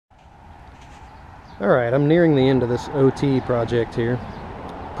Alright, I'm nearing the end of this OT project here.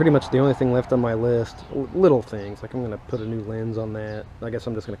 Pretty much the only thing left on my list, little things, like I'm going to put a new lens on that. I guess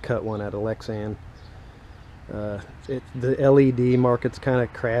I'm just going to cut one out of Lexan. The LED market's kind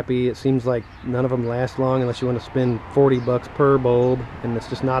of crappy. It seems like none of them last long unless you want to spend 40 bucks per bulb, and it's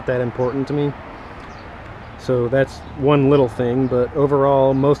just not that important to me. So that's one little thing, but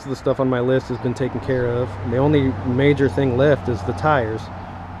overall most of the stuff on my list has been taken care of. And the only major thing left is the tires.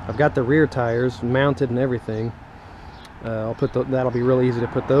 I've got the rear tires mounted and everything. That'll be really easy to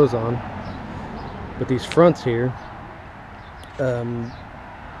put those on. But these fronts here, I'm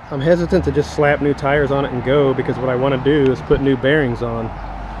hesitant to just slap new tires on it and go, because what I want to do is put new bearings on.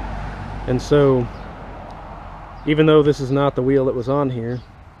 And so, even though this is not the wheel that was on here,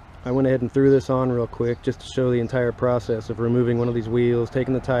 I went ahead and threw this on real quick just to show the entire process of removing one of these wheels,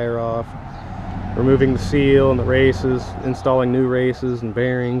 taking the tire off, removing the seal and the races, installing new races and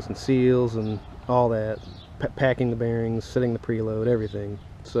bearings and seals and all that, packing the bearings, setting the preload, everything.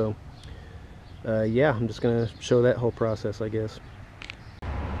 So yeah, I'm just gonna show that whole process, I guess.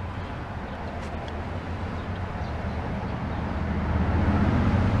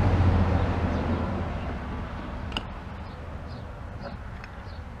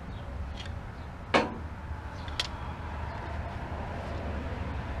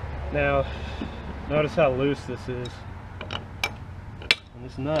 Now, notice how loose this is. And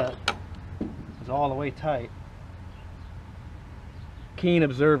this nut is all the way tight. Keen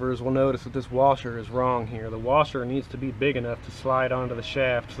observers will notice that this washer is wrong here. The washer needs to be big enough to slide onto the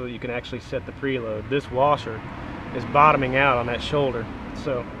shaft so that you can actually set the preload. This washer is bottoming out on that shoulder.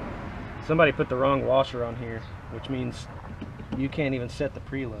 So, somebody put the wrong washer on here, which means you can't even set the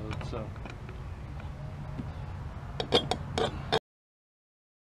preload. So.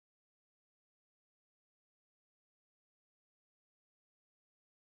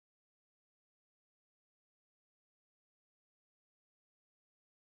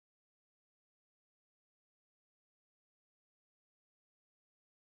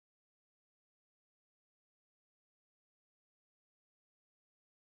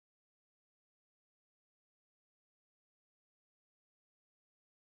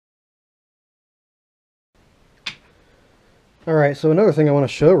 Alright, so another thing I want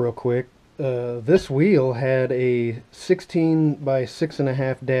to show real quick. This wheel had a 16 by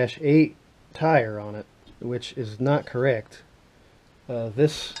 6.5-8 tire on it, which is not correct. Look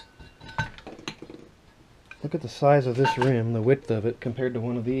at the size of this rim, the width of it, compared to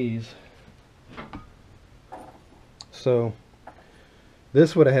one of these. So,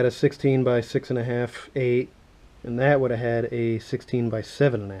 this would have had a 16 by 6.5-8, and that would have had a 16 by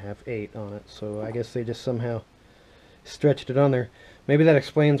 7.5-8 on it. So I guess they just somehow stretched it on there. Maybe that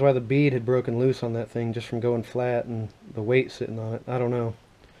explains why the bead had broken loose on that thing just from going flat and the weight sitting on it. I don't know.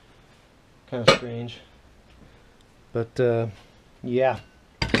 Kind of strange. But yeah,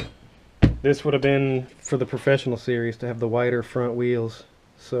 this would have been for the professional series to have the wider front wheels.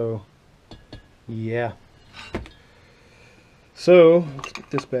 So yeah. So let's get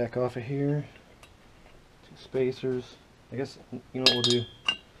this back off of here. Two spacers. I guess, you know what we'll do?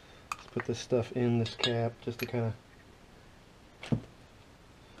 Let's put this stuff in this cap just to kind of...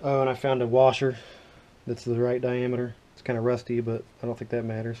 Oh, and I found a washer that's the right diameter. It's kind of rusty, but I don't think that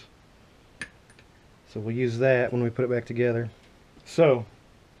matters. So we'll use that when we put it back together. So,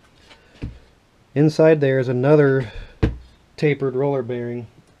 inside there is another tapered roller bearing,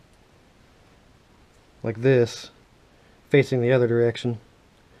 like this, facing the other direction.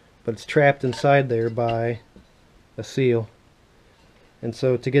 But it's trapped inside there by a seal. And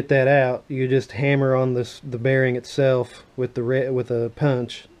so to get that out, you just hammer on the bearing itself with a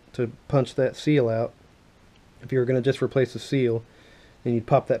punch to punch that seal out. If you were going to just replace the seal, then you'd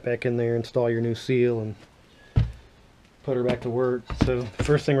pop that back in there, install your new seal, and put her back to work. So the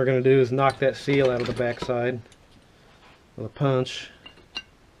first thing we're going to do is knock that seal out of the backside with a punch,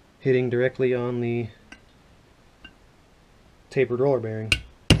 hitting directly on the tapered roller bearing.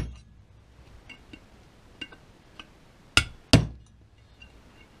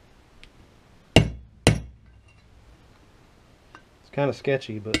 Kind of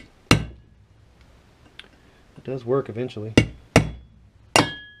sketchy, but it does work eventually.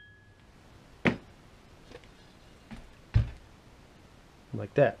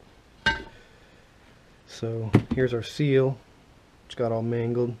 Like that. So here's our seal, which got all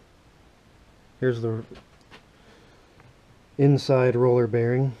mangled. Here's the inside roller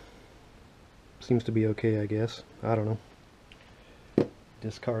bearing. Seems to be okay, I guess. I don't know.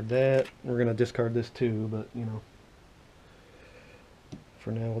 Discard that. We're going to discard this too, but you know.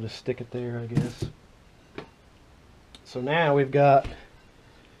 For now, we'll just stick it there, I guess. So now we've got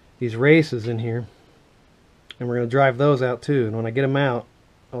these races in here. And we're going to drive those out too. And when I get them out,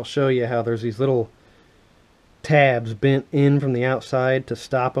 I'll show you how there's these little tabs bent in from the outside to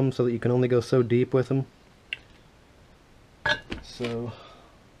stop them so that you can only go so deep with them. So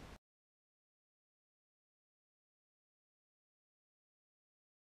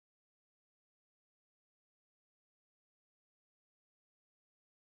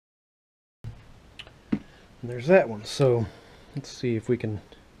there's that one. So let's see if we can,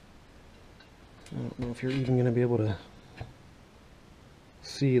 I don't know if you're even going to be able to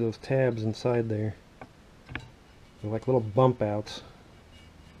see those tabs inside there. They're like little bump outs.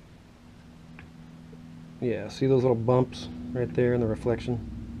 Yeah, see those little bumps right there in the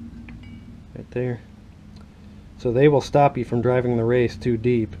reflection? Right there. So they will stop you from driving the race too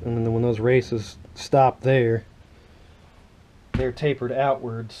deep, and then when those races stop there, they're tapered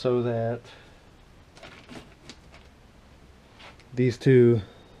outward so that these two,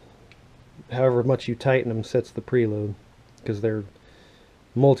 however much you tighten them, sets the preload, because they're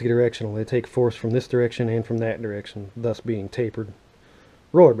multi-directional. They take force from this direction and from that direction, thus being tapered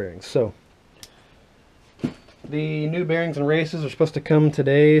roller bearings. So the new bearings and races are supposed to come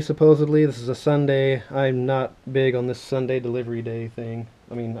today, supposedly. This is a Sunday. I'm not big on this Sunday delivery day thing.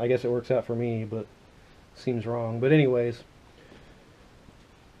 I mean, I guess it works out for me, but seems wrong. But anyways,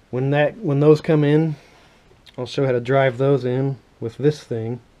 when those come in, I'll show how to drive those in with this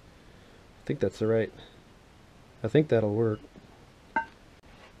thing. I think that's I think that'll work.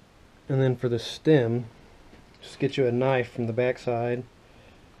 And then for the stem, just get you a knife from the back side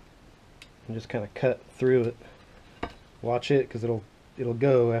and just kind of cut through it. Watch it, because it'll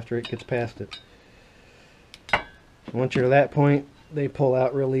go after it gets past it. Once you're to that point, they pull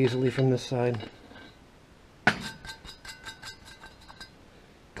out real easily from this side.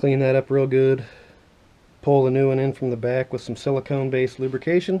 Clean that up real good. Pull the new one in from the back with some silicone-based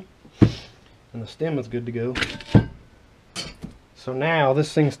lubrication, and the stem is good to go. So now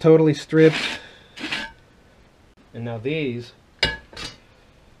this thing's totally stripped, and now these.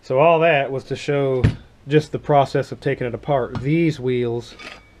 So all that was to show just the process of taking it apart. These wheels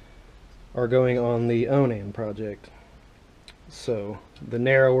are going on the Onan project. So the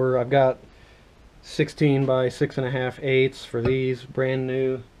narrower, I've got 16 by 6.5/8 for these, brand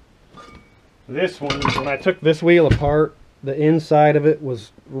new. This one, when I took this wheel apart, the inside of it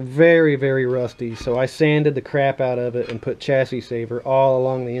was very, very rusty, so I sanded the crap out of it and put chassis saver all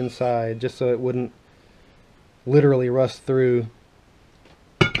along the inside just so it wouldn't literally rust through.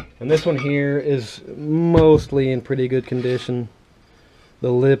 And this one here is mostly in pretty good condition.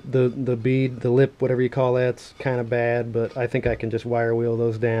 The lip, the bead, the lip, whatever you call that's kind of bad, but I think I can just wire wheel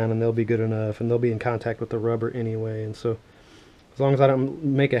those down and they'll be good enough, and they'll be in contact with the rubber anyway. And so as long as I don't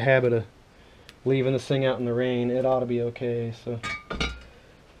make a habit of leaving this thing out in the rain, it ought to be okay.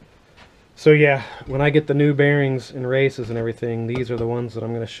 So yeah, when I get the new bearings and races and everything, these are the ones that I'm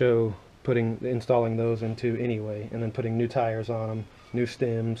going to show installing those into anyway, and then putting new tires on them, new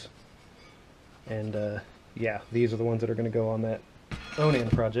stems, and yeah, these are the ones that are going to go on that Onan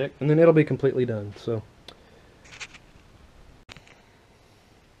project, and then it'll be completely done. So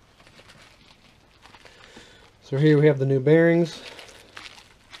here we have the new bearings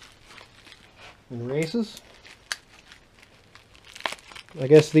and races. I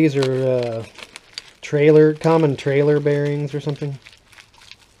guess these are common trailer bearings or something.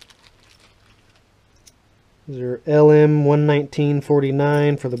 These are LM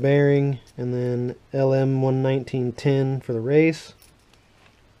 11949 for the bearing, and then LM 11910 for the race.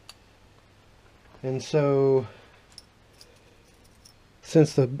 And so,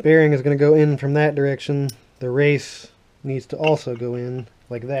 since the bearing is going to go in from that direction, the race needs to also go in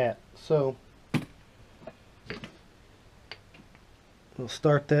like that. So we'll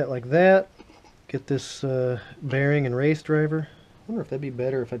start that like that. Get this bearing and race driver. I wonder if that'd be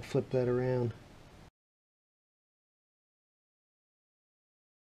better if I'd flip that around.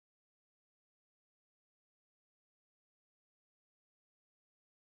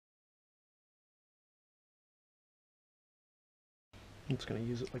 I'm just going to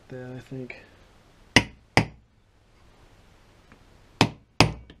use it like that, I think.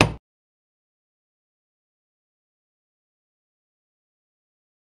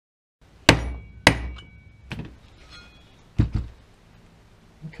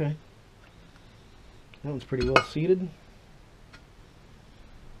 Okay. That one's pretty well seated.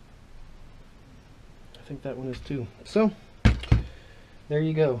 I think that one is too. So, there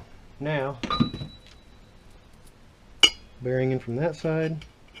you go. Now, bearing in from that side.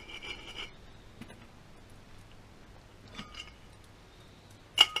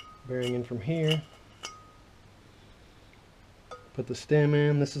 Bearing in from here. Put the stem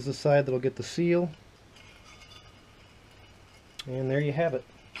in. This is the side that'll get the seal. And there you have it.